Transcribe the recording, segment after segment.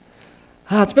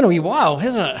It's been a wee while,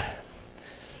 hasn't it?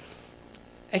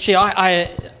 Actually, I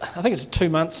think it's 2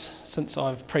 months since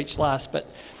I've preached last, but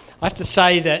I have to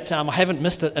say that I haven't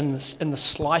missed it in the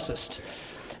slightest.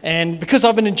 And because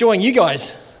I've been enjoying you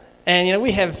guys, and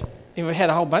we had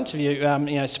a whole bunch of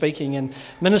you speaking and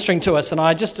ministering to us, and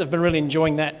I just have been really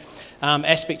enjoying that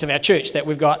aspect of our church, that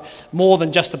we've got more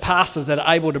than just the pastors that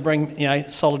are able to bring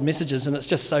solid messages, and it's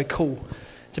just so cool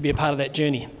to be a part of that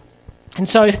journey. And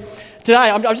so today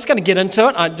I'm just going to get into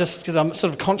it, just because I'm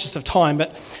sort of conscious of time,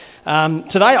 but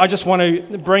today I just want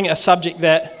to bring a subject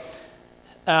that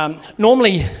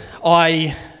normally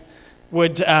I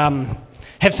would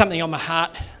have something on my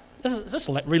heart. Is this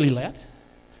really loud?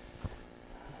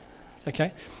 It's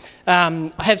okay.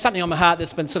 I have something on my heart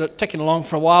that's been sort of ticking along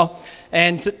for a while,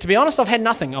 and to be honest, I've had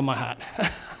nothing on my heart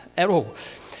at all.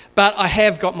 But I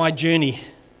have got my journey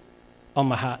on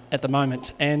my heart at the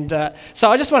moment, and so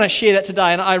I just want to share that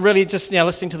today. And I really just,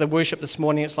 listening to the worship this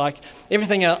morning, it's like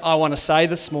everything I want to say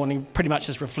this morning pretty much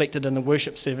is reflected in the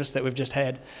worship service that we've just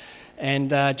had, and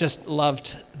just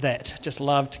loved that. Just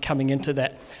loved coming into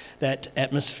that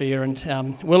atmosphere.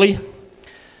 And Willie,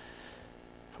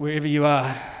 wherever you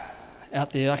are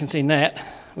out there, I can see Nat.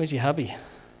 Where's your hubby?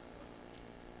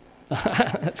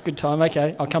 That's a good time.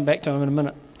 Okay, I'll come back to him in a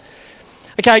minute.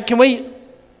 Okay, can we?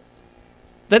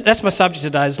 That's my subject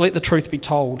today, is let the truth be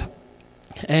told.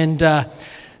 And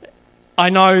I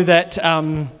know that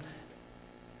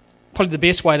probably the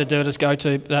best way to do it is go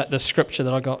to the scripture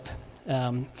that I got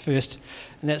first,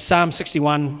 and that's Psalm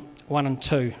 61, 1 and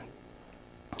 2.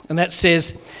 And that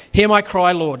says, "Hear my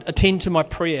cry, Lord, attend to my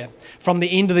prayer. From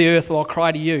the end of the earth will I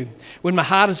cry to you. When my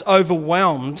heart is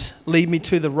overwhelmed, lead me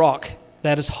to the rock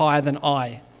that is higher than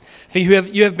I. For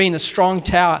you have been a strong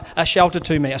tower, a shelter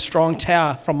to me, a strong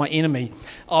tower from my enemy.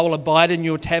 I will abide in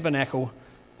your tabernacle,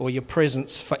 or your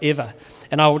presence, forever,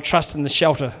 and I will trust in the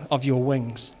shelter of your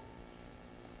wings."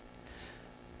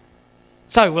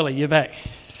 So, Willie, you're back.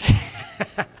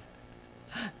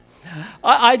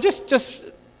 I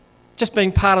just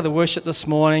being part of the worship this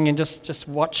morning, and just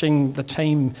watching the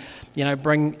team,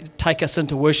 take us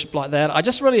into worship like that. I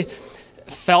just really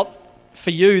felt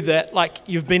for you that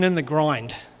you've been in the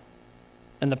grind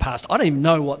in the past. I don't even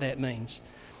know what that means,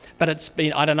 but it's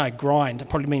been, I don't know, grind. It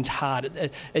probably means hard.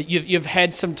 You've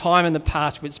had some time in the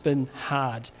past where it's been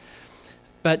hard,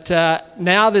 but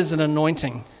now there's an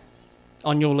anointing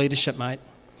on your leadership, mate,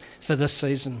 for this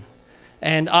season.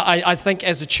 And I think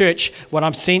as a church, what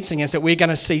I'm sensing is that we're going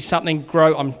to see something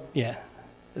grow.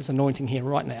 There's anointing here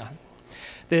right now.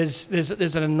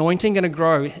 There's an anointing going to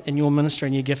grow in your ministry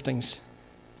and your giftings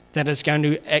that is going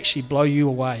to actually blow you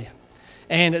away.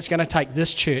 And it's going to take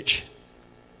this church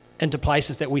into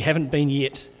places that we haven't been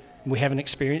yet, we haven't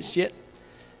experienced yet.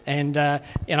 And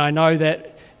I know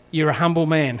that you're a humble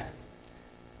man,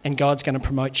 and God's going to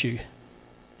promote you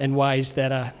in ways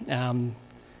that are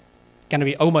going to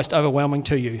be almost overwhelming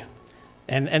to you.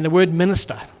 And the word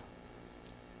minister,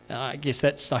 I guess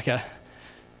that's like a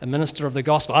minister of the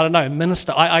gospel. I don't know,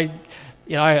 minister. I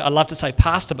love to say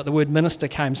pastor, but the word minister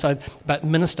came. But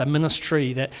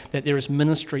ministry, that there is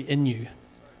ministry in you.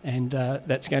 And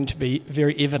that's going to be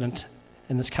very evident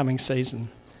in this coming season.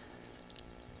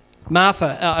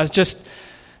 Martha, I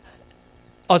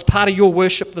was part of your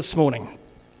worship this morning.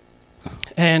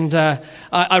 And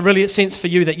I really sense for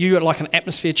you that you are like an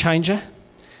atmosphere changer.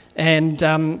 And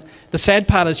the sad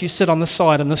part is you sit on this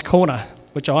side in this corner,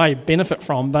 which I benefit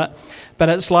from, but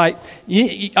it's like,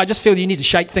 I just feel you need to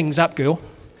shake things up, girl.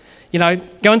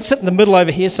 Go and sit in the middle over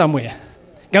here somewhere.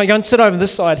 Go and sit over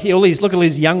this side here. Look at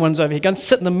these young ones over here. Go and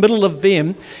sit in the middle of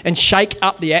them and shake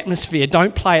up the atmosphere.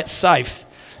 Don't play it safe.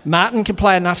 Martin can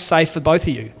play enough safe for both of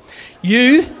you.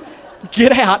 You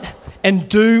get out and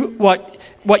do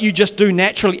what you just do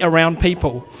naturally around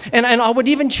people. And I would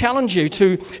even challenge you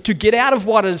to get out of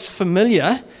what is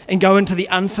familiar and go into the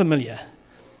unfamiliar.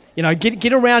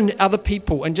 Get around other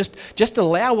people and just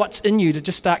allow what's in you to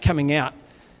just start coming out.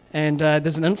 And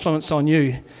there's an influence on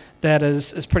you that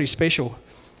is pretty special.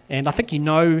 And I think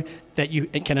that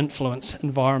it can influence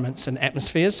environments and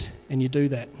atmospheres, and you do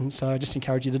that. And so I just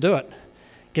encourage you to do it.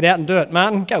 Get out and do it.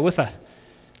 Martin, go with her.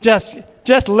 Just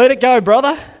let it go,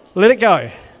 brother. Let it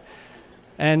go.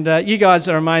 And you guys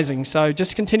are amazing. So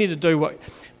just continue to do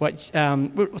what's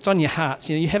on your hearts.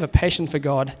 You have a passion for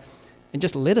God, and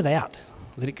just let it out.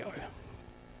 Let it go.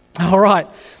 All right.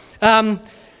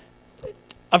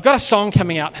 I've got a song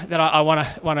coming up that I want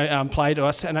to play to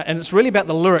us, and it's really about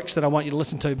the lyrics that I want you to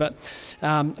listen to. But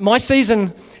my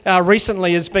season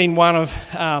recently has been one of,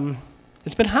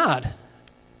 it's been hard,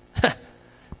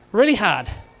 really hard.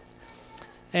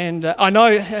 And I know,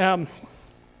 I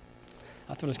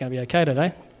thought it was going to be okay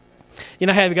today. You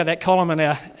know how we got that column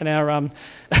in our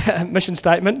mission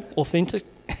statement,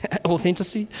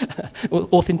 authenticity.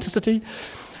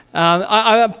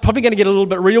 I'm probably going to get a little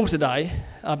bit real today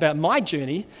about my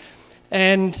journey.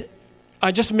 And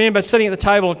I just remember sitting at the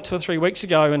table 2 or 3 weeks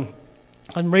ago, and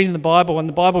I'm reading the Bible, and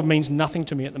the Bible means nothing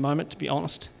to me at the moment, to be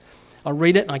honest. I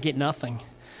read it and I get nothing.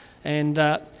 And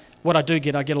what I do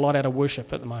get, I get a lot out of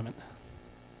worship at the moment.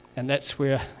 And that's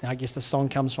where I guess the song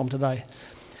comes from today.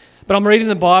 But I'm reading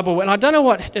the Bible, and I don't know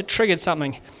what, it triggered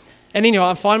something. And anyway,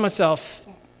 I find myself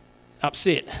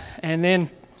upset. And then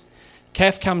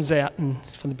Kath comes out from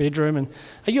the bedroom, and,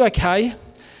 "Are you okay?"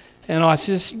 And I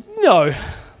says, "No."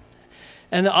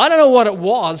 And I don't know what it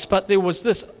was, but there was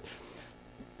this,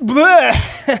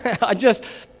 I just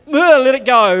let it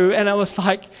go. And I was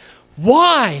like,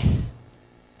 why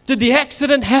did the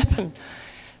accident happen?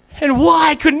 And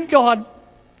why couldn't God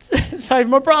save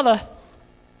my brother?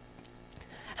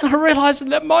 And I realised in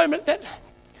that moment that,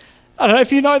 I don't know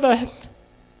if you know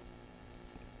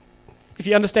if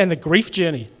you understand the grief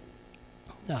journey.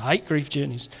 I hate grief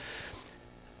journeys.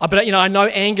 But I know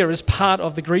anger is part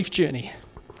of the grief journey.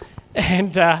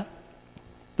 And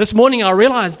this morning I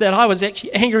realised that I was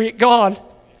actually angry at God.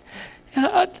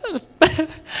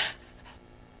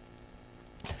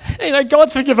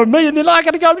 God's forgiven me, and then I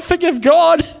got to go and forgive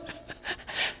God.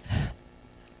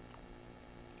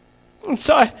 And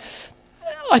so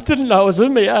I didn't know it was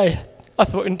in me, I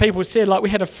thought, and people said, like, we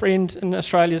had a friend in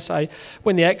Australia say,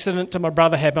 when the accident to my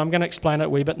brother happened, I'm going to explain it a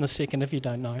wee bit in a second if you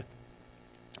don't know.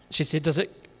 She said, "Does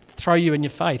it throw you in your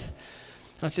faith?"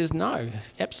 And I says, "No,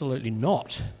 absolutely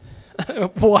not."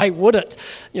 Why would it?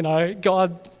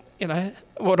 God,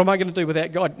 what am I going to do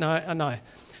without God? No, I know.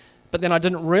 But then I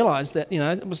didn't realise that,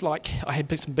 it was like I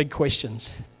had some big questions.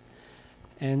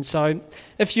 And so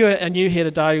if you're new here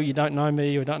today, or you don't know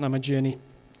me, or don't know my journey,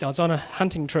 I was on a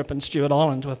hunting trip in Stewart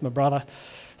Island with my brother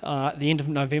at the end of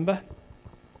November.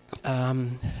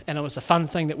 And it was a fun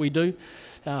thing that we do.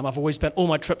 I've always spent all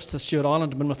my trips to Stewart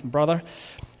Island. I've been with my brother.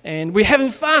 And we're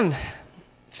having fun.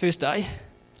 First day.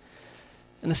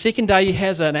 And the second day he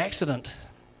has an accident.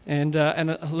 And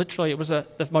literally it was the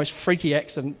most freaky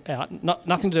accident out.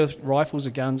 Nothing to do with rifles or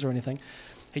guns or anything.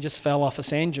 He just fell off a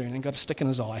sand dune and got a stick in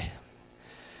his eye.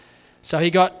 So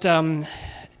he got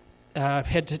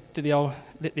had to do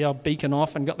let the old beacon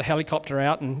off and got the helicopter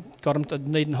out and got him to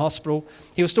Dunedin Hospital.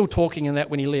 He was still talking in that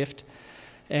when he left.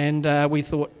 And we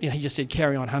thought, he just said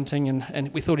carry on hunting,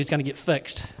 and we thought he's going to get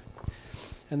fixed.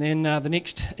 And then the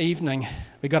next evening,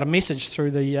 we got a message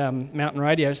through the mountain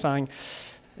radio saying,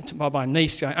 by my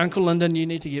niece, going, "Uncle Lyndon, you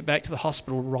need to get back to the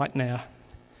hospital right now."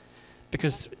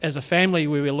 Because as a family,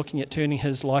 we were looking at turning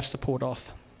his life support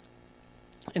off.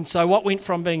 And so what went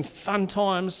from being fun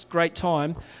times, great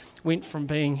time, went from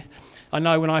being, I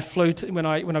know when we flew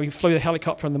the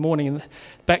helicopter in the morning and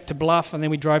back to Bluff, and then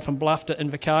we drove from Bluff to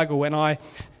Invercargill,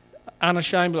 and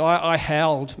I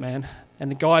howled, man.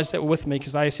 And the guys that were with me,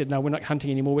 because they said, "No, we're not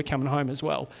hunting anymore, we're coming home as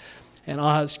well." And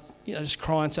I was just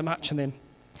crying so much. And then,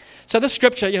 so this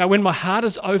scripture, when my heart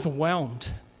is overwhelmed,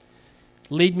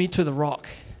 lead me to the rock.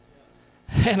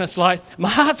 And it's like, my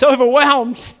heart's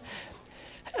overwhelmed.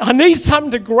 I need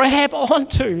something to grab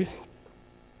onto.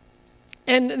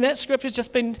 And that scripture's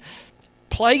just been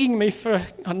plaguing me for,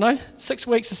 6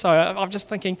 weeks or so. I'm just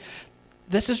thinking,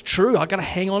 this is true. I've got to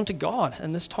hang on to God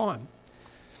in this time.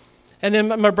 And then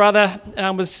my brother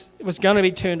was going to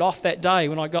be turned off that day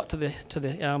when I got to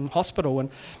the hospital. And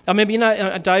I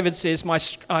remember, David says, my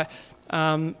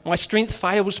strength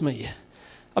fails me.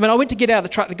 I went to get out of the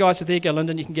truck. The guy said, "There you go,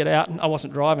 Lyndon, you can get out." And I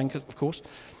wasn't driving, of course.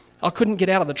 I couldn't get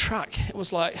out of the truck. It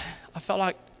was like, I felt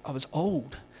like I was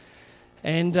old.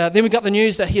 And then we got the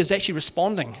news that he was actually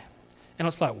responding. And I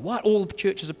was like, what? All the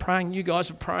churches are praying. You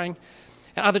guys are praying.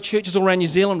 And other churches all around New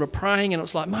Zealand were praying. And it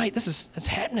was like, mate, it's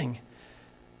happening.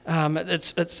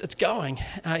 It's going.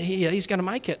 He's going to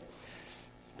make it.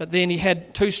 But then he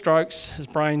had 2 strokes, his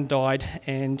brain died,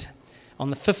 and on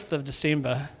the 5th of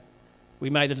December, we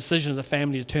made the decision as a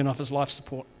family to turn off his life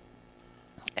support.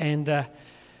 And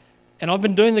I've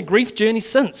been doing the grief journey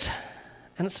since,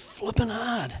 and it's flipping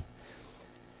hard.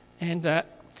 And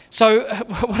so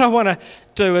what I want to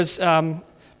do is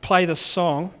play this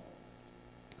song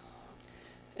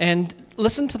and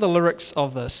listen to the lyrics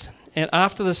of this. And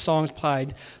after this song's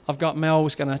played, I've got Mel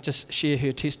who's going to just share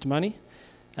her testimony,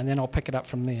 and then I'll pick it up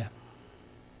from there.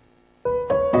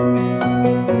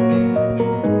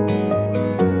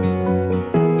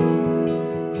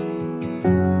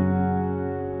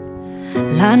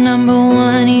 Line number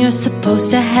 1, you're supposed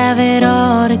to have it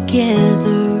all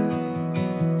together.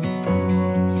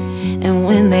 And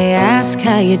when they ask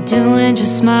how you're doing,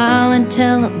 just smile and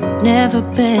tell them never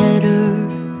better.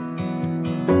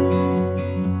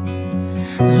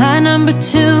 Lie number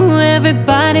 2,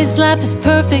 everybody's life is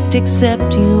perfect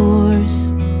except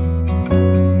yours.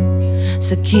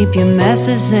 So keep your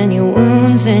messes and your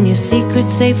wounds and your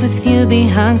secrets safe with you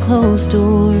behind closed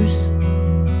doors.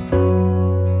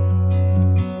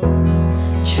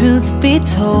 Truth be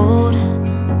told,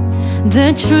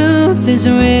 the truth is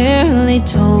rarely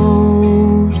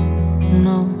told.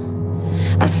 No,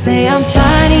 I say I'm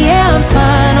fine, yeah I'm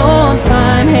fine, oh I'm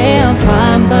fine, hey I'm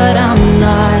fine, but I'm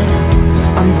not.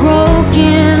 I'm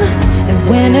broken, and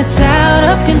when it's out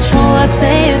of control I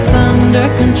say it's under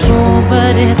control,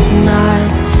 but it's not,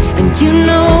 and you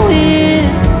know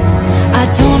it. I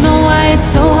don't know why it's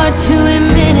so hard to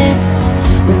admit it,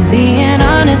 when being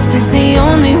honest is the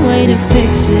only way to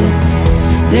fix it.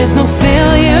 There's no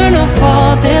failure, no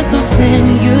fault, there's no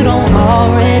sin you don't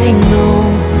already know.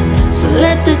 So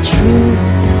let the truth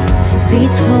be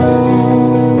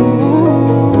told.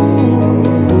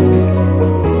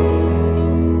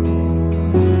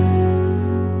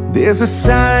 There's a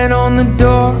sign on the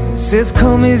door, says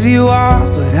come as you are,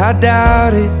 but I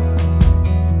doubt it.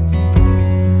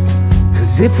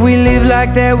 'Cause if we live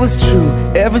like that was true,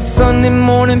 every Sunday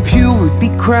morning pew would be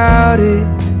crowded.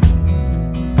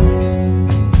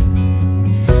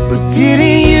 But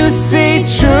didn't you say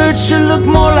church should look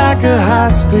more like a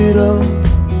hospital?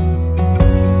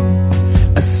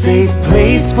 A safe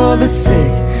place for the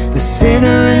sick, the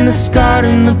sinner and the scarred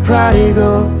and the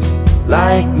prodigals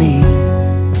like me.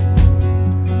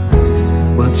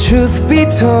 Well, truth be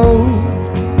told,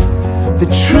 the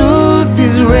truth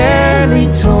is rarely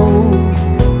told.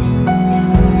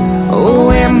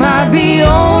 Oh, am I the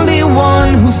only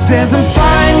one who says I'm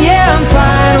fine, yeah I'm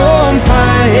fine, oh I'm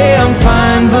fine, hey I'm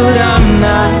fine, but I'm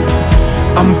not.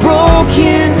 I'm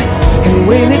broken, and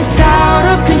when it's out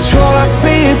of control I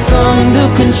say it's under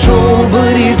control,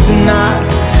 but it's not,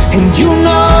 and you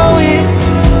know it.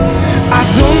 I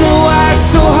don't know why it's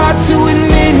so hard to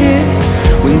admit it,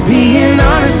 when being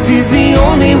honest is the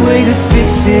only way to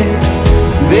fix it.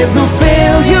 There's no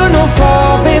failure, no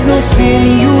fault, there's no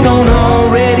sin you don't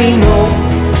already know.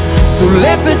 So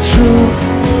let the truth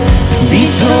be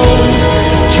told.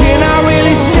 Can I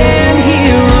really stand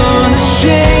here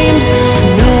unashamed,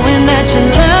 knowing that your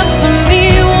love for me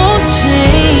won't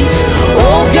change?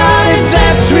 Oh God, if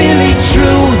that's really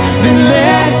true, then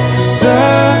let the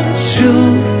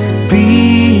truth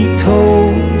be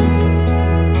told.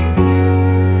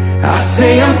 I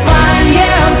say I'm fine,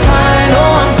 yeah I'm fine,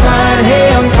 oh I'm fine, hey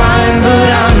I'm fine, but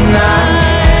I'm not.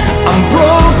 I'm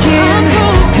broken,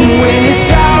 and when it's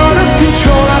out of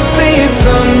control I say it's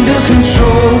under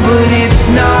control, but it's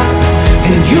not,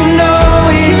 and you know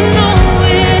it.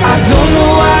 I don't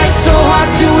know why it's so hard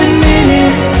to admit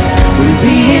it, when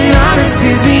being honest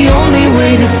is the only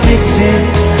way to fix it.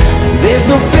 There's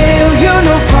no failure,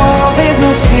 no fault, there's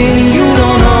no sin you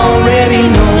don't already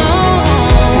know.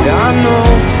 Yeah, I know.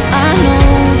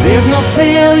 There's no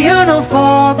failure, no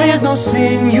fault, there's no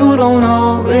sin you don't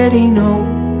already know.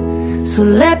 So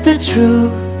let the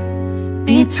truth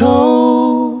be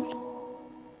told.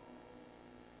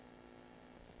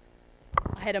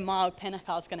 I had a mild panic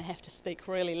I was going to have to speak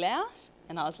really loud,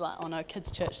 and I was like, oh no,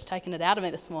 kids' church is taking it out of me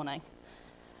this morning.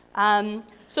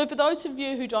 So for those of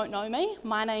you who don't know me,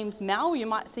 my name's Mel. You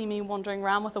might see me wandering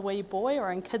around with a wee boy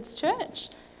or in kids' church,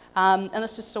 and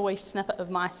it's just a wee snippet of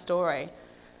my story.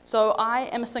 So I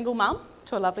am a single mum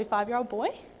to a lovely 5-year-old boy,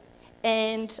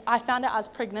 and I found out I was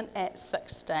pregnant at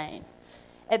 16.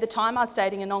 At the time, I was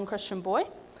dating a non-Christian boy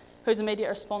whose immediate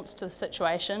response to the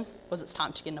situation was, it's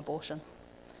time to get an abortion.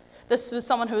 This was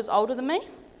someone who was older than me,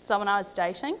 someone I was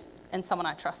dating, and someone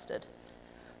I trusted.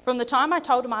 From the time I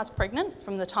told him I was pregnant,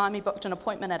 from the time he booked an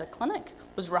appointment at a clinic,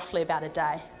 was roughly about a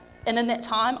day. And in that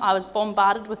time, I was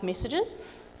bombarded with messages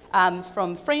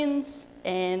from friends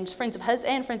of his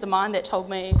and friends of mine that told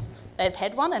me they'd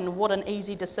had one and what an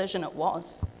easy decision it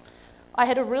was. I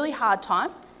had a really hard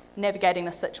time navigating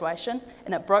this situation,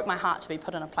 and it broke my heart to be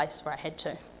put in a place where I had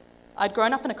to. I'd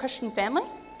grown up in a Christian family.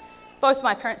 Both of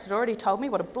my parents had already told me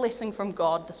what a blessing from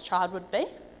God this child would be,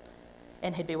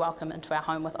 and he'd be welcome into our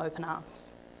home with open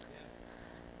arms.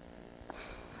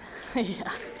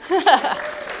 Yeah.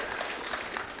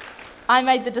 I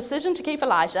made the decision to keep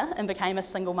Elijah and became a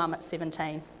single mum at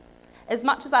 17. As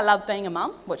much as I love being a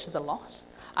mum, which is a lot,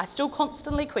 I still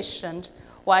constantly questioned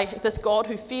why this God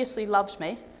who fiercely loved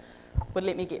me would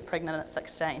let me get pregnant at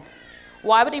 16.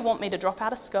 Why would he want me to drop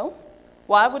out of school?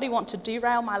 Why would he want to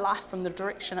derail my life from the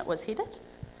direction it was headed?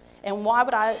 And why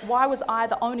was I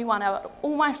the only one out of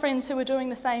all my friends who were doing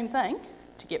the same thing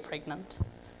to get pregnant?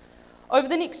 Over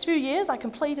the next few years, I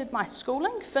completed my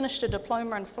schooling, finished a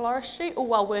diploma in floristry, all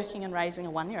while working and raising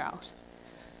a 1-year-old.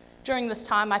 During this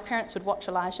time, my parents would watch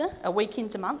Elijah a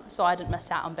weekend a month, so I didn't miss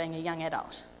out on being a young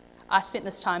adult. I spent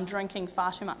this time drinking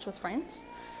far too much with friends,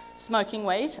 smoking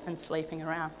weed, and sleeping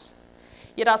around.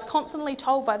 Yet I was constantly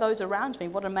told by those around me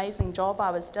what an amazing job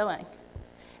I was doing,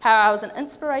 how I was an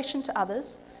inspiration to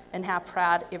others, and how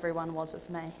proud everyone was of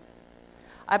me.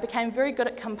 I became very good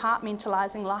at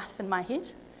compartmentalising life in my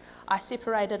head. I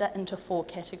separated it into 4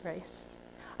 categories.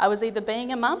 I was either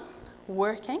being a mum,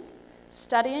 working,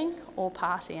 studying, or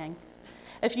partying.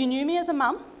 If you knew me as a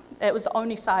mum, it was the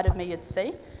only side of me you'd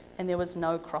see, and there was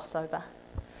no crossover.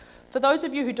 For those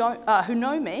of you who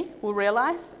know me will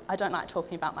realise I don't like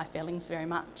talking about my feelings very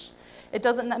much. It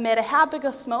doesn't matter how big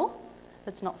or small,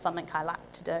 it's not something I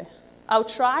like to do. I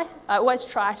always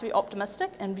try to be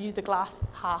optimistic and view the glass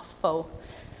half full.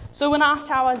 So when asked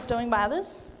how I was doing by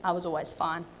others, I was always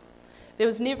fine. There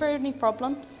was never any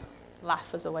problems,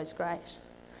 life was always great.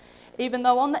 Even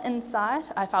though on the inside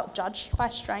I felt judged by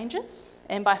strangers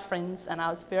and by friends, and I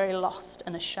was very lost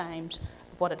and ashamed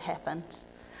of what had happened.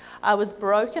 I was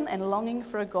broken and longing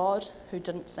for a God who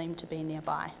didn't seem to be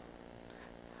nearby.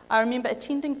 I remember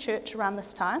attending church around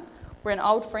this time, where an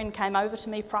old friend came over to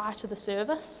me prior to the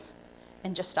service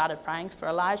and just started praying for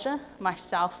Elijah,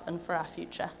 myself, and for our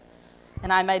future.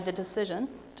 And I made the decision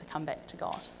to come back to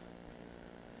God.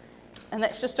 And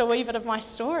that's just a wee bit of my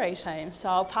story, team. So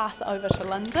I'll pass it over to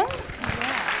Lyndon. Yeah.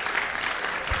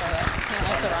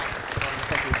 That's all right.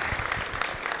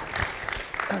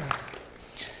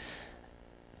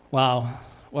 Wow,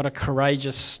 what a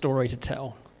courageous story to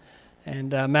tell.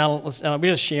 And Mel was, we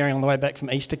were sharing on the way back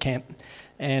from Easter camp,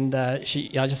 and I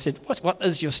just said, what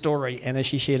is your story? And as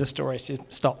she shared a story, I said,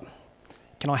 stop,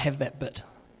 can I have that bit?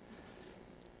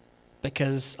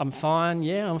 Because I'm fine,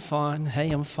 yeah, I'm fine,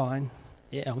 hey, I'm fine,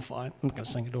 yeah, I'm fine. I'm not going to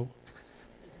sing it all.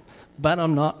 But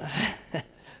I'm not.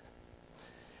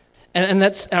 and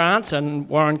that's our answer. And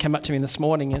Warren came up to me this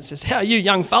morning and says, how are you,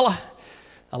 young fella?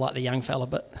 I like the young fella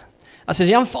bit. I said,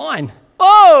 yeah, I'm fine.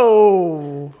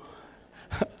 Oh!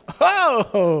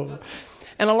 Whoa!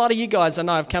 And a lot of you guys I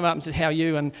know have come up and said, how are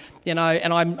you? And, and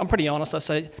I'm pretty honest. I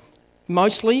say,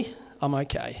 mostly I'm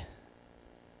okay.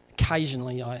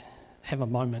 Occasionally I have a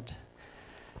moment.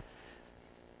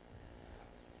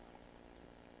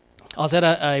 I was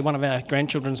at one of our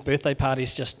grandchildren's birthday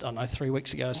parties just, 3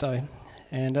 weeks ago or so.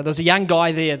 And there was a young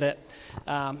guy there that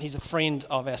he's a friend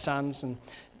of our son's, and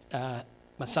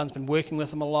my son's been working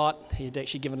with him a lot. He had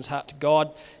actually given his heart to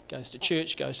God, goes to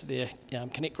church, goes to their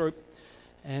Connect group.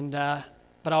 And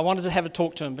but I wanted to have a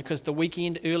talk to him because the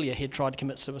weekend earlier he had tried to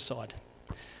commit suicide.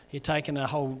 He had taken a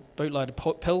whole bootload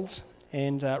of pills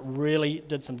and really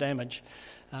did some damage.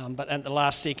 But at the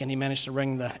last second he managed to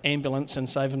ring the ambulance and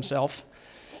save himself.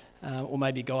 Or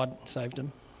maybe God saved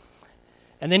him.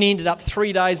 And then he ended up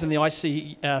 3 days in the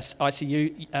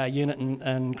ICU unit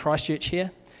in Christchurch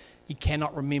here. He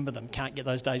cannot remember them, can't get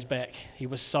those days back. He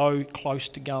was so close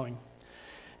to going.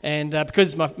 And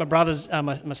because my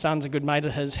son's a good mate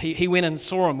of his, he went and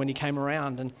saw him when he came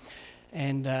around.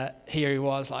 And here he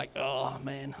was like, oh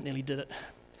man, I nearly did it.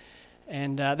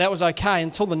 And that was okay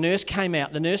until the nurse came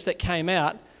out. The nurse that came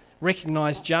out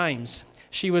recognised James.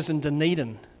 She was in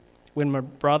Dunedin when my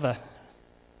brother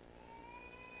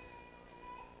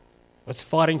was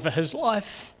fighting for his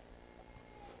life.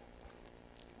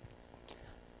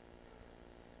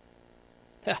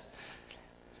 Yeah,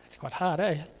 it's quite hard,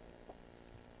 eh?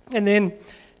 And then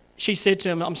she said to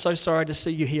him, I'm so sorry to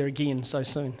see you here again so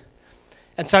soon.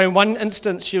 And so in one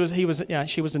instance, she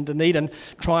was in Dunedin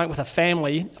trying with a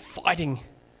family, fighting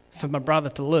for my brother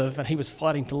to live, and he was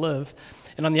fighting to live.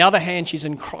 And on the other hand, she's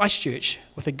in Christchurch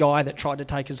with a guy that tried to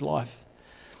take his life.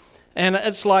 And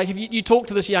it's like, if you talk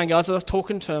to this young guy, as I was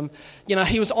talking to him,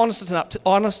 he was honest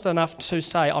enough to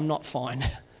say, I'm not fine.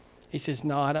 He says,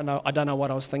 no, I don't know what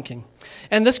I was thinking.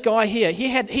 And this guy here,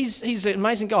 he's an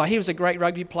amazing guy. He was a great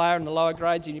rugby player in the lower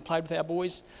grades, and he played with our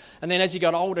boys. And then as he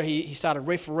got older, he started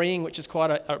refereeing, which is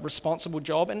quite a responsible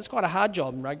job, and it's quite a hard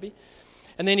job in rugby.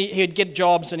 And then he'd get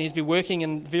jobs, and he'd be working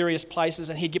in various places,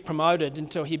 and he'd get promoted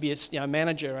until he'd be a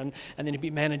manager, and then he'd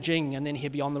be managing, and then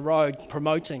he'd be on the road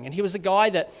promoting. And he was a guy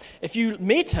that, if you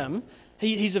met him,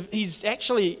 he's a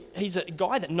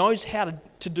guy that knows how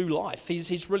to do life.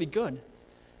 He's really good.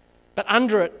 But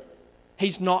under it,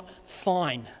 he's not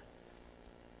fine.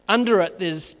 Under it,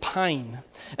 there's pain.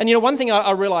 And one thing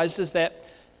I realised is that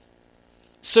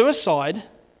suicide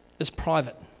is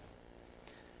private.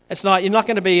 It's not, you're not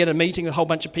going to be at a meeting with a whole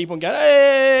bunch of people and go,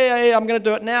 hey, I'm going to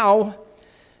do it now.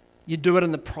 You do it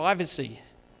in the privacy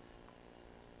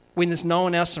when there's no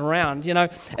one else around,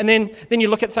 And then you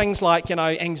look at things like,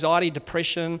 anxiety,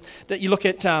 depression, that you look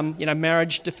at,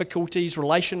 marriage difficulties,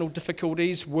 relational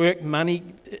difficulties, work, money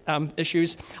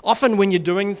issues. Often when you're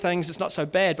doing things, it's not so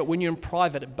bad, but when you're in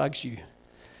private, it bugs you.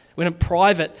 When in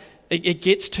private, it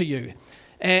gets to you.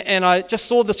 And I just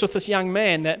saw this with this young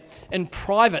man, that in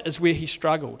private is where he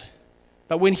struggled.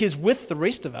 But when he was with the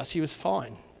rest of us, he was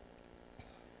fine.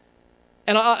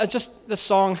 And the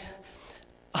song,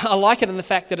 I like it in the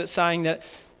fact that it's saying that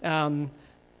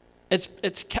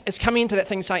it's coming into that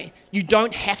thing saying, you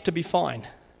don't have to be fine.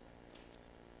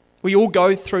 We all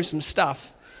go through some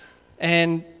stuff.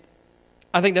 And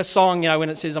I think that song, when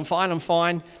it says, I'm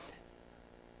fine,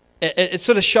 it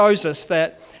sort of shows us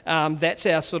that that's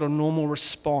our sort of normal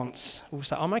response. We'll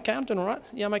say, I'm okay, I'm doing all right.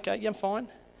 Yeah, I'm okay, yeah, I'm fine.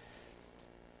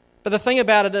 But the thing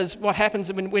about it is, what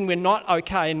happens when we're not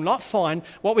okay and not fine,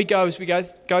 what we go is we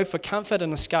go for comfort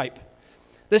and escape.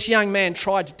 This young man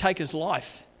tried to take his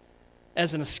life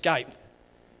as an escape.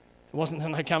 There wasn't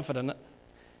no comfort in it.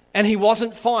 And he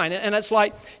wasn't fine. And it's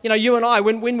like, you and I,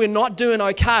 when we're not doing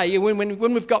okay, when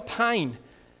we've got pain,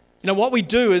 what we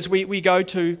do is we go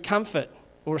to comfort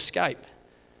or escape.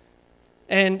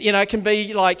 And, it can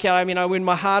be like, when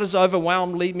my heart is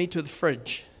overwhelmed, lead me to the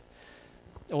fridge.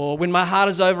 Or when my heart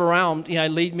is overwhelmed,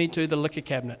 lead me to the liquor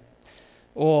cabinet.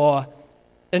 Or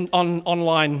on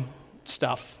online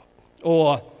stuff.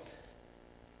 Or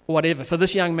whatever. For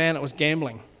this young man, it was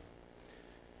gambling.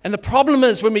 And the problem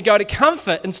is when we go to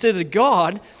comfort instead of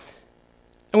God,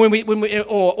 and when we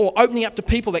or opening up to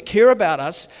people that care about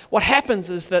us, what happens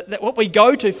is that what we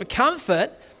go to for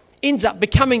comfort ends up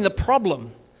becoming the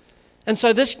problem. And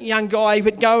so this young guy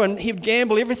would go and he would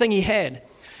gamble everything he had.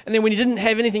 And then when he didn't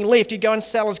have anything left, he'd go and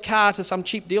sell his car to some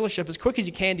cheap dealership as quick as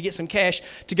he can to get some cash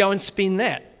to go and spend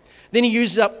that. Then he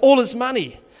uses up all his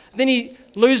money. Then he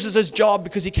loses his job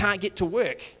because he can't get to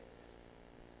work.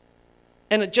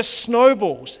 And it just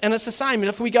snowballs. And it's the same. And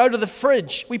if we go to the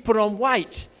fridge, we put on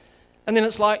weight. And then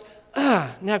it's like,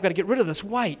 now I've got to get rid of this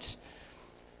weight.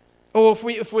 Or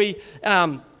if we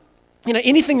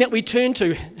anything that we turn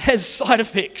to has side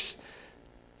effects.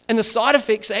 And the side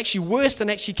effects are actually worse than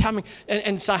actually coming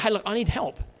and say, hey, look, I need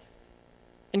help.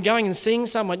 And going and seeing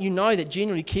someone that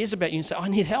genuinely cares about you and say, I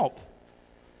need help.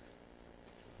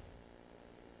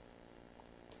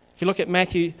 If you look at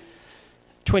Matthew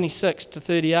 26 to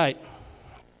 38,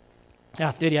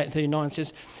 38 and 39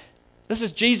 says, this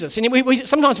is Jesus. And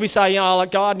sometimes we say,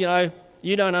 like God,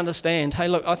 you don't understand. Hey,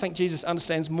 look, I think Jesus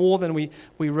understands more than we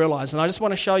realize. And I just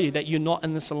want to show you that you're not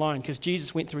in this alone, because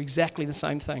Jesus went through exactly the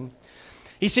same thing.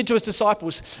 He said to his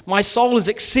disciples, my soul is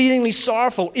exceedingly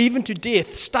sorrowful, even to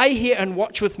death. Stay here and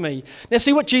watch with me. Now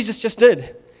see what Jesus just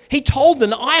did. He told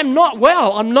them, I am not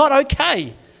well. I'm not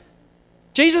okay.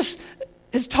 Jesus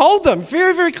has told them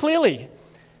very, very clearly.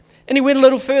 And he went a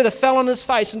little further, fell on his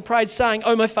face and prayed, saying,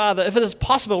 oh, my Father, if it is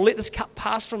possible, let this cup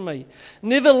pass from me.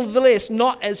 Nevertheless,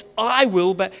 not as I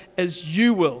will, but as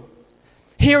you will.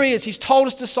 Here he is. He's told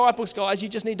his disciples, guys, you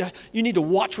need to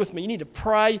watch with me. You need to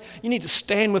pray. You need to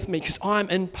stand with me because I'm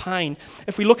in pain.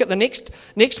 If we look at the next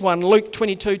one, Luke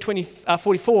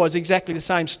 22:44 is exactly the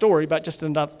same story, but just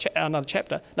in another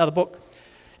chapter, another book.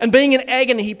 And being in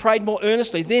agony, he prayed more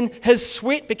earnestly. Then his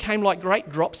sweat became like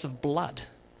great drops of blood.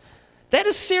 That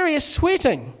is serious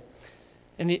sweating.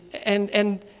 And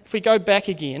if we go back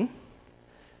again,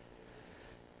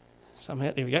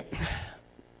 somehow, there we go.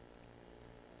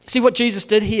 See what Jesus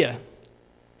did here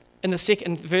in the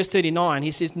second verse 39.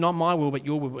 He says, not my will, but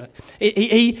your will.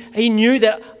 He knew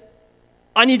that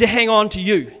I need to hang on to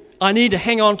you. I need to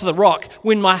hang on to the rock.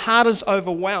 When my heart is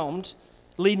overwhelmed,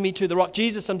 lead me to the rock.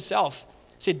 Jesus himself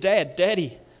said,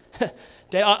 Daddy,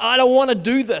 Dad, I don't want to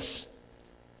do this.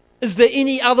 Is there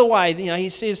any other way? He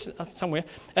says somewhere,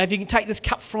 if you can take this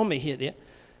cup from me here, there.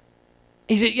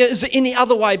 He said, is there any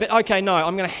other way? But okay, no,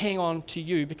 I'm going to hang on to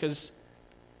you because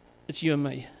it's you and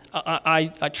me.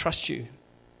 I trust you.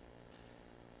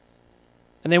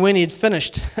 And then when he had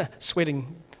finished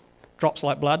sweating drops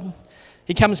like blood,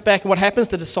 he comes back and what happens?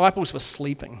 The disciples were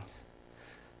sleeping.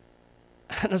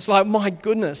 And it's like, my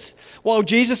goodness. While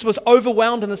Jesus was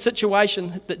overwhelmed in the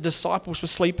situation, the disciples were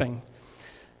sleeping.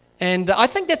 And I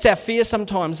think that's our fear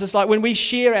sometimes. It's like when we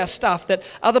share our stuff that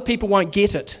other people won't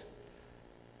get it.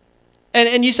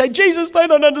 And you say, Jesus, they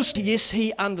don't understand. Yes,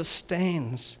 he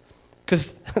understands.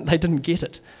 Because they didn't get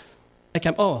it. They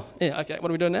came, oh, yeah, okay, what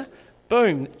are we doing now?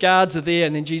 Boom, guards are there,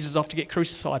 and then Jesus is off to get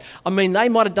crucified. I mean, they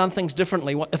might have done things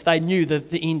differently if they knew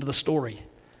the end of the story.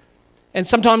 And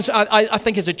sometimes I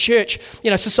think as a church,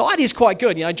 society is quite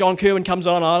good. John Kerwin comes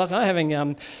on, I'm having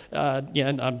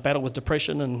a battle with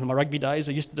depression and my rugby days,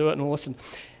 I used to do it and all this.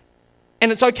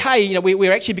 And it's okay,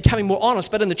 we're actually becoming more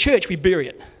honest, but in the church we bury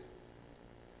it.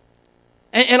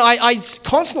 And I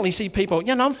constantly see people,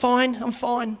 I'm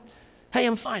fine. Hey,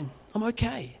 I'm fine. I'm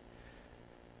okay.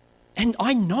 And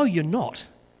I know you're not.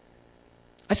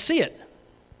 I see it.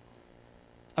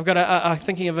 I've got I'm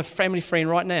thinking of a family friend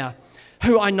right now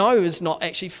who I know is not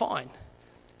actually fine.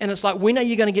 And it's like, when are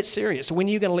you going to get serious? When are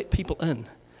you going to let people in?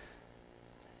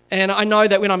 And I know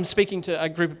that when I'm speaking to a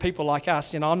group of people like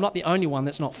us, I'm not the only one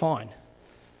that's not fine.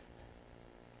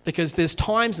 Because there's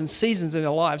times and seasons in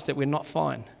our lives that we're not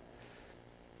fine.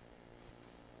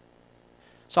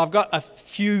 So I've got a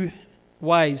few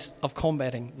ways of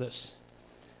combating this.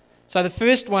 So the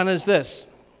first one is this,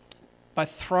 by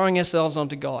throwing ourselves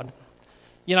onto God.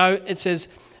 It says,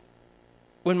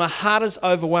 when my heart is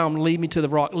overwhelmed, lead me to the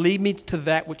rock. Lead me to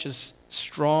that which is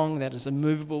strong, that is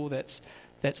immovable, that's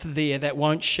there, that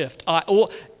won't shift.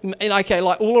 All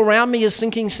around me is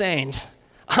sinking sand.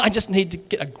 I just need to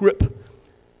get a grip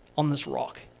on this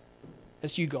rock.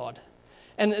 It's you, God.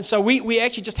 And so we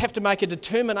actually just have to make a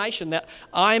determination that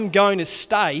I'm going to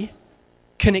stay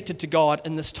connected to God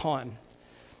in this time.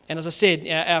 And as I said,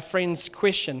 our friend's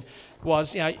question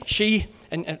was, she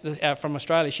from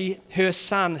Australia, her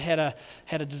son had a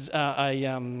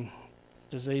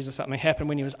disease or something happened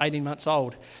when he was 18 months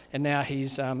old, and now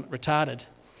he's retarded,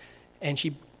 and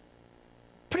she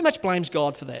pretty much blames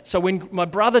God for that. So when my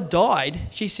brother died,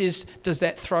 she says, "Does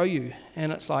that throw you?"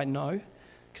 And it's like, no,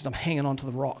 because I'm hanging on to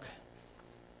the rock.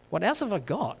 What else have I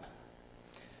got?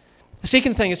 The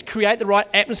second thing is create the right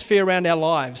atmosphere around our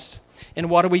lives. And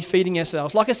what are we feeding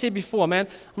ourselves? Like I said before, man,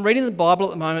 I'm reading the Bible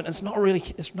at the moment, and it's not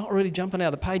really jumping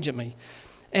out of the page at me.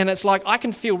 And it's like I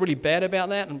can feel really bad about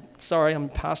that. And sorry, I'm a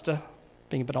pastor,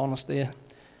 being a bit honest there.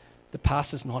 The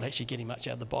pastor's not actually getting much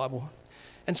out of the Bible.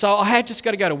 And so I had just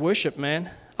got to go to worship, man.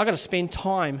 I've got to spend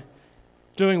time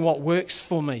doing what works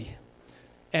for me.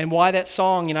 And why that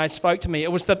song, spoke to me.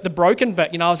 It was the broken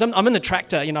bit. I'm in the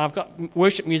tractor. I've got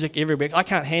worship music everywhere. I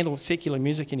can't handle secular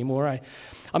music anymore.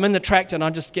 I'm in the tractor and I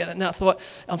just get it. And I thought,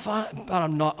 I'm fine, but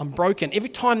I'm not. I'm broken. Every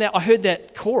time that I heard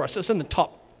that chorus, it's in the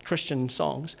top Christian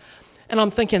songs. And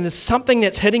I'm thinking, there's something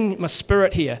that's hitting my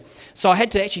spirit here. So I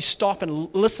had to actually stop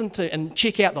and listen to and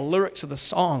check out the lyrics of the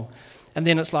song. And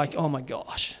then it's like, oh my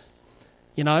gosh,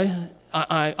 I'm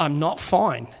not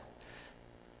fine.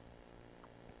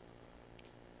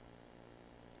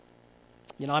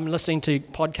 I'm listening to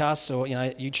podcasts or,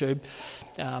 YouTube.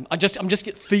 I'm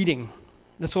just feeding.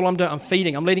 That's all I'm doing. I'm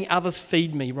feeding. I'm letting others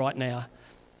feed me right now.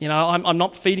 I'm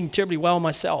not feeding terribly well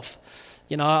myself.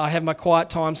 I have my quiet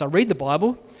times. I read the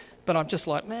Bible, but I'm just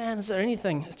like, man, is there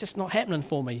anything? It's just not happening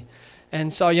for me.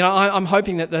 And so, I'm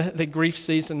hoping that the grief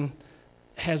season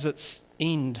has its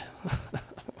end,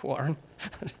 Warren.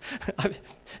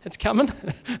 It's coming.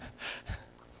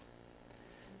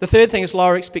 The third thing is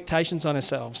lower expectations on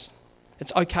ourselves.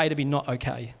 It's okay to be not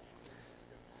okay.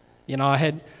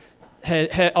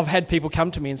 I've had people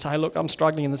come to me and say, look, I'm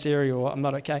struggling in this area, or I'm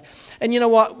not okay. And you know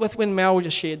what? When Mel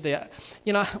just shared that,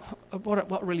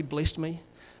 what really blessed me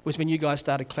was when you guys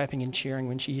started clapping and cheering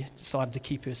when she decided to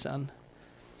keep her son.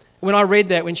 When I read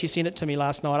that, when she sent it to me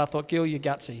last night, I thought, girl, you're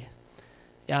gutsy.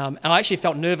 And I actually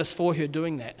felt nervous for her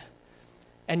doing that.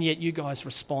 And yet you guys'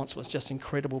 response was just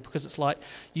incredible, because it's like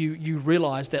you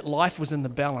realised that life was in the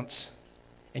balance.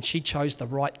 And she chose the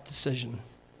right decision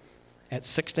at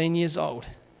 16 years old.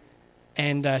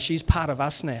 And she's part of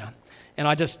us now. And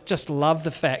I just love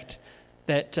the fact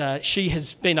that she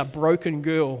has been a broken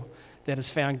girl that has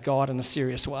found God in a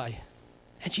serious way.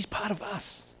 And she's part of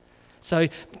us. So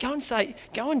go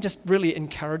and just really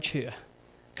encourage her.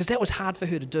 Because that was hard for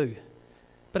her to do.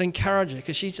 But encourage her,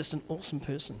 because she's just an awesome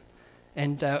person.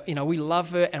 And, we love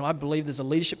her, and I believe there's a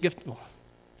leadership gift. Oh,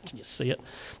 can you see it?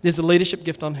 There's a leadership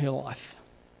gift on her life.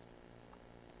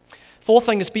 Fourth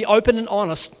thing is be open and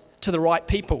honest to the right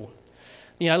people.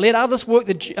 Let others walk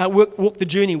the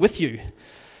journey with you.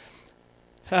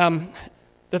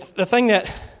 The thing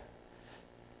that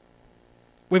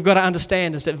we've got to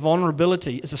understand is that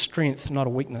vulnerability is a strength, not a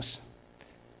weakness.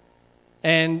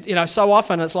 And, so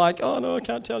often it's like, oh, no, I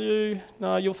can't tell you.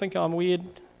 No, you'll think I'm weird.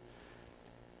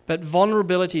 But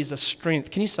vulnerability is a strength.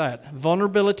 Can you say it?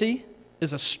 Vulnerability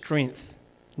is a strength,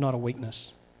 not a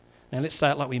weakness. Now, let's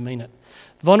say it like we mean it.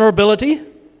 Vulnerability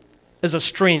is a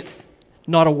strength,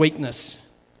 not a weakness.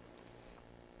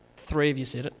 3 of you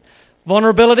said it.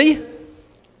 Vulnerability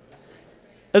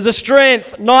is a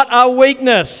strength, not a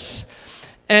weakness.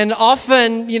 And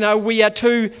often, we are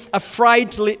too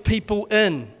afraid to let people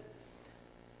in.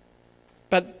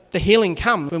 But the healing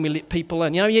comes when we let people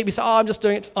in. We say, I'm just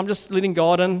doing it, I'm just letting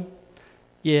God in.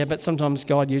 Yeah, but sometimes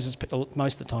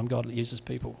most of the time God uses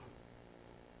people.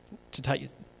 to take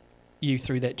you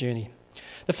through that journey.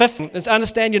 The fifth is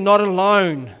understand you're not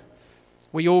alone.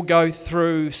 We all go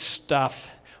through stuff.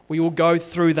 We all go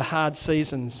through the hard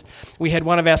seasons. We had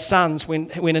one of our sons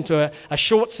went into a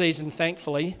short season,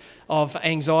 thankfully, of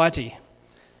anxiety.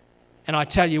 And I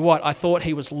tell you what, I thought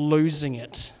he was losing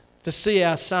it. To see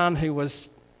our son, who was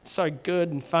so good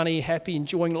and funny, happy,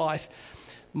 enjoying life,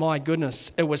 my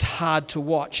goodness, it was hard to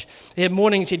watch. He had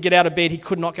mornings he'd get out of bed, he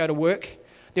could not go to work.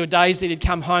 There were days that he'd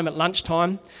come home at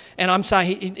lunchtime, and I'm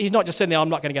saying he's not just sitting there, I'm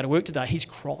not going to go to work today. He's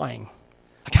crying.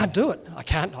 I can't do it. I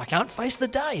can't face the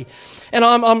day. And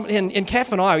and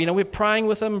Kath and I, we're praying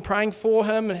with him, praying for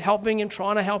him, and helping him,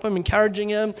 trying to help him, encouraging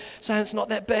him, saying it's not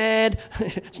that bad.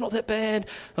 It's not that bad.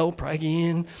 Oh, pray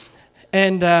again.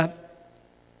 And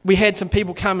we had some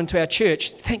people come into our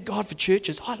church. Thank God for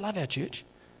churches. I love our church.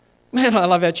 Man, I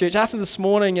love our church. After this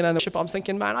morning, the worship, I'm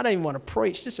thinking, man, I don't even want to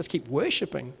preach. Let's just keep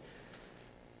worshiping.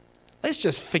 Let's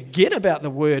just forget about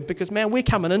the word because, man, we're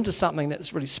coming into something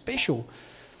that's really special.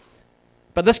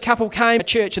 But this couple came to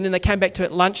church and then they came back to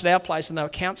lunch at our place and they were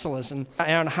counsellors and an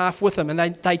hour and a half with them and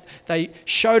they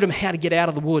showed him how to get out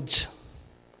of the woods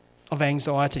of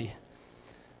anxiety.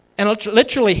 And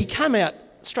literally he came out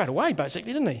straight away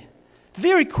basically, didn't he?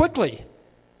 Very quickly.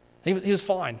 He was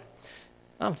fine.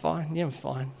 I'm fine. Yeah, I'm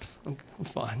fine. I'm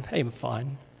fine. Hey, I'm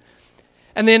fine.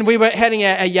 And then we were having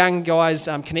a young guys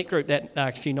connect group that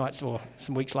a few nights or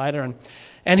some weeks later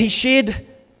and he shared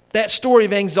that story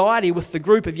of anxiety with the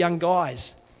group of young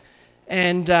guys.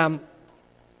 And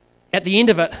at the end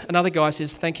of it, another guy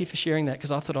says, thank you for sharing that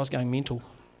because I thought I was going mental.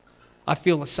 I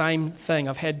feel the same thing.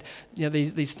 I've had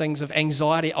these things of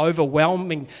anxiety,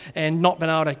 overwhelming and not being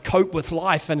able to cope with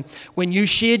life. And when you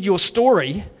shared your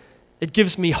story, it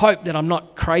gives me hope that I'm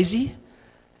not crazy.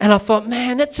 And I thought,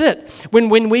 man, that's it. When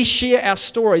we share our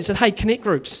stories, and hey, connect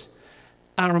groups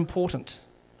are important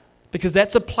because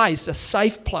that's a place, a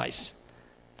safe place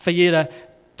for you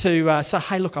to say,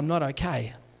 hey, look, I'm not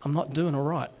okay. I'm not doing all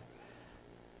right.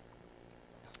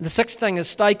 The sixth thing is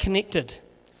stay connected.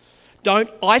 Don't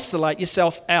isolate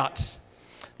yourself out.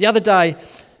 The other day,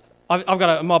 I've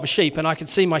got a mob of sheep, and I can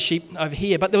see my sheep over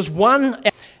here, but there was one,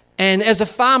 and as a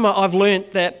farmer, I've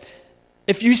learnt that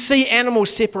if you see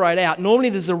animals separate out, normally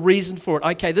there's a reason for it.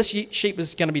 Okay, this sheep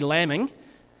is going to be lambing.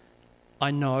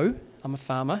 I know, I'm a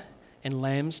farmer, and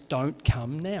lambs don't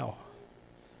come now.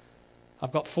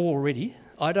 I've got 4 already.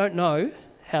 I don't know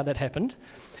how that happened.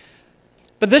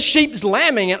 But this sheep's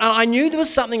lambing, and I knew there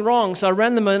was something wrong, so I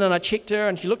ran them in and I checked her,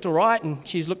 and she looked all right, and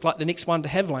she looked like the next one to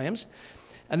have lambs.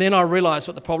 And then I realised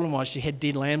what the problem was. She had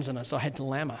dead lambs in her, so I had to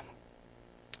lamb her.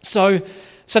 So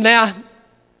now,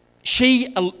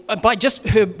 by just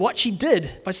what she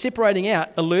did, by separating out,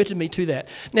 alerted me to that.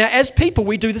 Now, as people,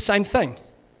 we do the same thing.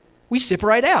 We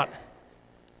separate out.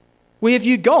 Where have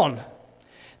you gone?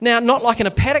 Now, not like in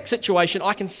a paddock situation,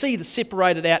 I can see the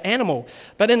separated out animal.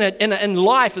 But in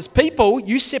life, as people,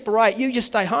 you separate, you just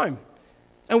stay home.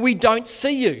 And we don't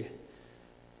see you.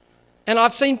 And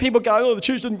I've seen people go, oh, the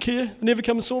church didn't care. They never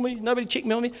come and saw me. Nobody checked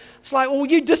me on me. It's like, well,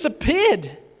 you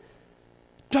disappeared.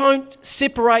 Don't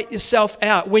separate yourself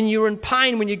out. When you're in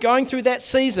pain, when you're going through that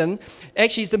season,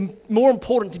 actually it's more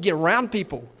important to get around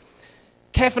people.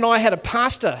 Kath and I had a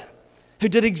pastor who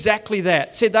did exactly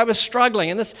that, said they were struggling,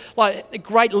 and this like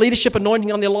great leadership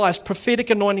anointing on their lives,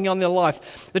 prophetic anointing on their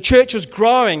life. The church was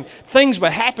growing, things were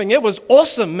happening. It was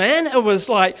awesome, man. It was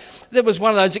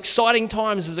one of those exciting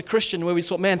times as a Christian where we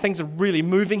thought, man, things are really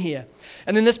moving here.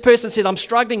 And then this person said, I'm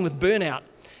struggling with burnout.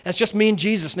 And it's just me and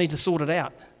Jesus need to sort it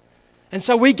out. And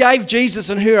so we gave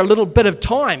Jesus and her a little bit of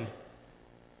time.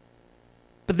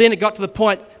 But then it got to the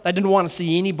point they didn't want to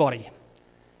see anybody.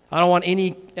 I don't want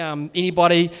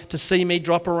anybody to see me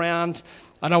drop around.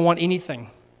 I don't want anything.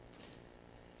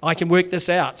 I can work this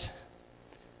out.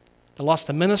 They lost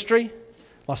their ministry,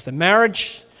 lost their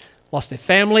marriage, lost their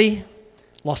family,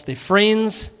 lost their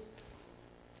friends,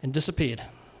 and disappeared.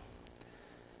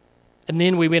 And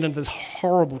then we went into this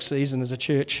horrible season as a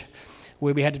church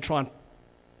where we had to try and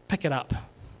pick it up.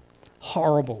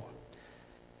 Horrible.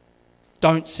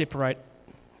 Don't separate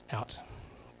out.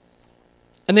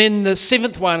 And then the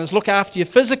seventh one is look after your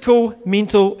physical,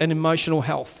 mental, and emotional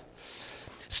health.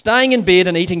 Staying in bed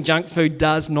and eating junk food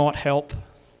does not help.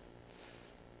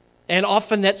 And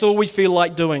often that's all we feel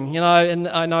like doing. And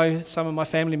I know some of my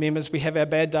family members, we have our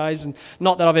bad days, and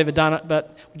not that I've ever done it,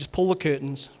 but we just pull the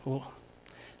curtains or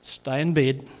stay in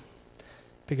bed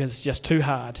because it's just too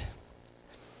hard.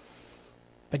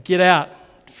 But get out,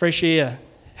 fresh air,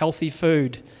 healthy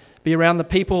food, be around the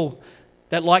people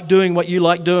that like doing what you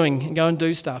like doing and go and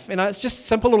do stuff. It's just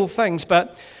simple little things,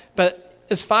 but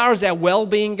as far as our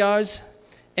well-being goes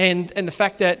and the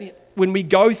fact that when we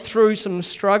go through some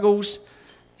struggles,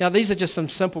 these are just some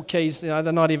simple keys. They're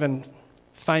not even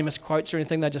famous quotes or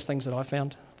anything. They're just things that I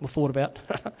found or thought about.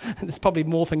 There's probably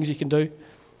more things you can do.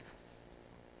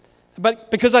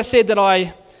 But because I said that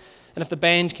and if the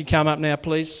band could come up now,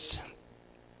 please.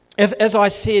 As I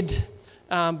said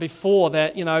before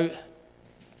that,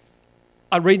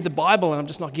 I read the Bible and I'm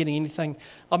just not getting anything.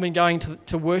 I've been going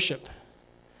to worship.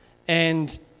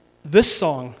 And this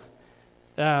song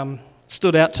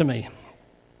stood out to me.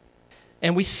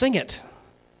 And we sing it.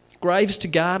 Graves to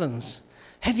Gardens.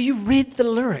 Have you read the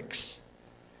lyrics?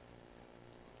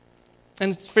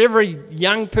 And for every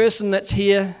young person that's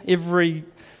here, every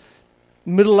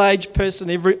middle-aged person,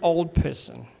 every old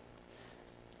person,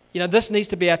 this needs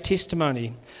to be our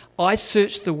testimony. I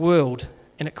searched the world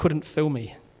and it couldn't fill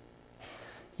me.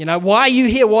 Why are you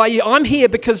here? I'm here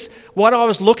because what I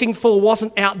was looking for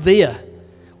wasn't out there.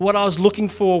 What I was looking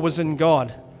for was in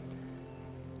God.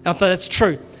 And I thought that's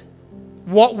true.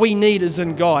 What we need is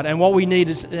in God, and what we need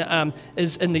is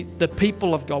in the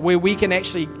people of God, where we can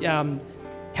actually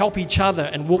help each other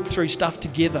and walk through stuff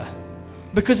together,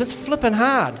 because it's flipping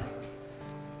hard.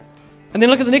 And then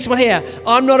look at the next one here.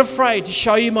 I'm not afraid to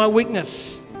show you my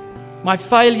weakness, my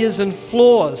failures and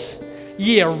flaws.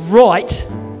 Yeah, right.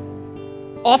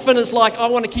 Often it's like, I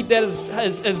want to keep that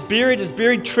as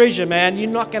buried treasure, man. You're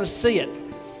not going to see it.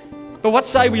 But what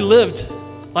say we lived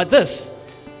like this?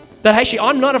 That actually,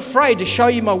 I'm not afraid to show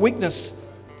you my weakness,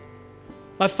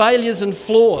 my failures and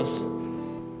flaws.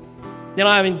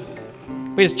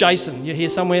 Where's Jason? You here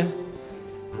somewhere?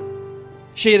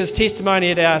 Shared his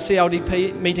testimony at our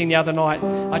CLDP meeting the other night.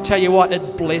 I tell you what,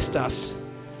 it blessed us.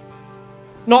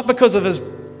 Not because of his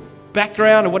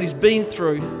background or what he's been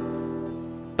through,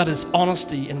 but his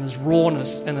honesty and his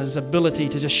rawness and his ability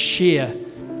to just share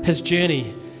his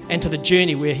journey and to the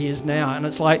journey where he is now. And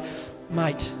it's like,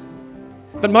 mate.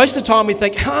 But most of the time we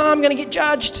think, I'm going to get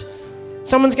judged.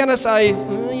 Someone's going to say,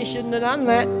 you shouldn't have done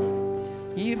that.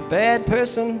 You bad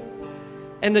person.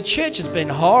 And the church has been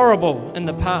horrible in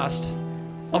the past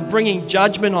of bringing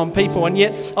judgment on people. And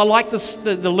yet, I like this,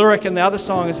 the lyric in the other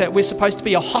song is that we're supposed to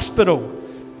be a hospital.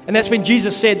 And that's when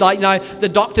Jesus said, the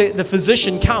doctor, the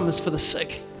physician comes for the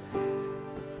sick.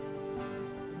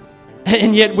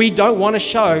 And yet we don't want to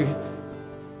show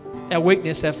our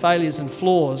weakness, our failures and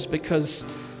flaws, because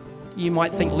you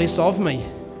might think less of me.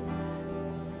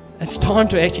 It's time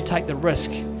to actually take the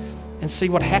risk and see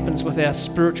what happens with our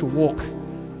spiritual walk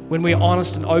when we're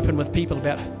honest and open with people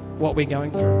about what we're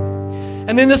going through.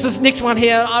 And then this next one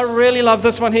here, I really love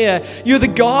this one here. You're the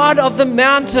God of the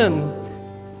mountain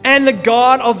and the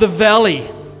God of the valley.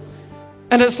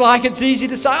 And it's like, it's easy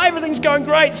to say, everything's going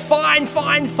great, it's fine,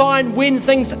 fine, fine, when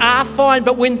things are fine,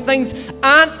 but when things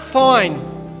aren't fine,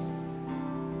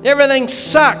 everything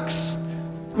sucks.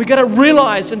 We've got to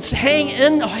realize and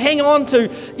hang on to,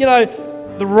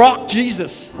 the rock,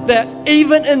 Jesus, that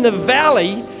even in the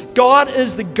valley, God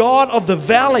is the God of the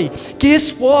valley.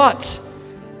 Guess what?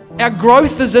 Our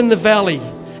growth is in the valley.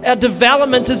 Our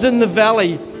development is in the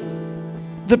valley.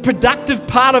 The productive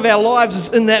part of our lives is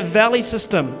in that valley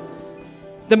system.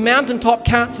 The mountaintop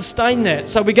can't sustain that.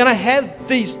 So we're going to have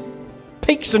these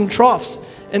peaks and troughs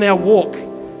in our walk.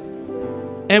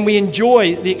 And we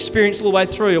enjoy the experience all the way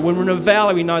through. When we're in a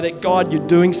valley, we know that, God, you're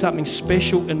doing something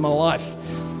special in my life.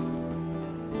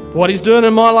 What he's doing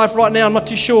in my life right now, I'm not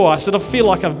too sure. I sort of feel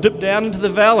like I've dipped down into the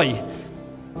valley.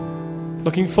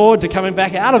 Looking forward to coming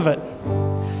back out of it.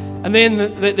 And then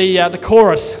the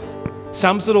chorus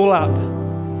sums it all up.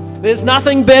 There's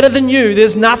nothing better than you.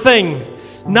 There's nothing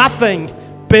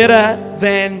better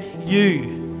than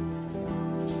you.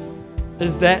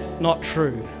 Is that not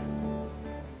true?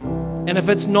 And if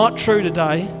it's not true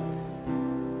today,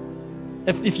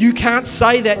 if you can't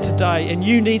say that today and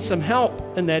you need some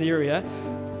help in that area,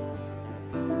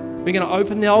 we're going to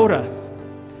open the altar.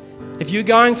 If you're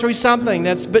going through something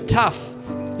that's a bit tough,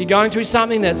 you're going through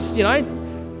something that's,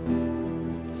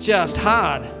 it's just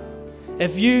hard.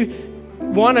 If you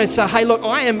want to say, hey, look,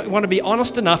 want to be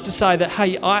honest enough to say that,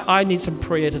 hey, I need some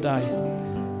prayer today.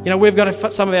 We've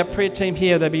got some of our prayer team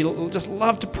here. They'd just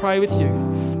love to pray with you.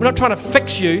 We're not trying to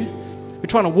fix you. We're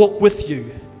trying to walk with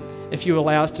you, if you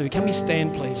allow us to. Can we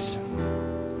stand, please?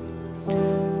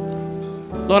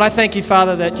 Lord, I thank you,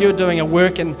 Father, that you're doing a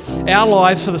work in our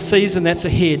lives for the season that's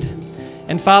ahead.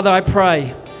 And Father, I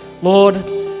pray, Lord,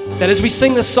 that as we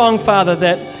sing this song, Father,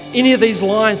 that any of these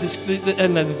lines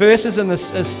and the verses in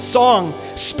this song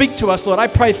speak to us, Lord. I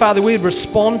pray, Father, we would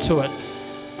respond to it.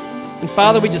 And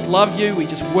Father, we just love you. We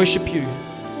just worship you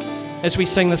as we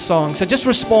sing this song. So just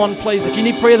respond, please. If you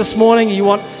need prayer this morning, you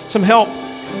want some help,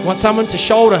 you want someone to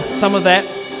shoulder some of that,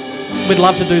 we'd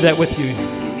love to do that with you.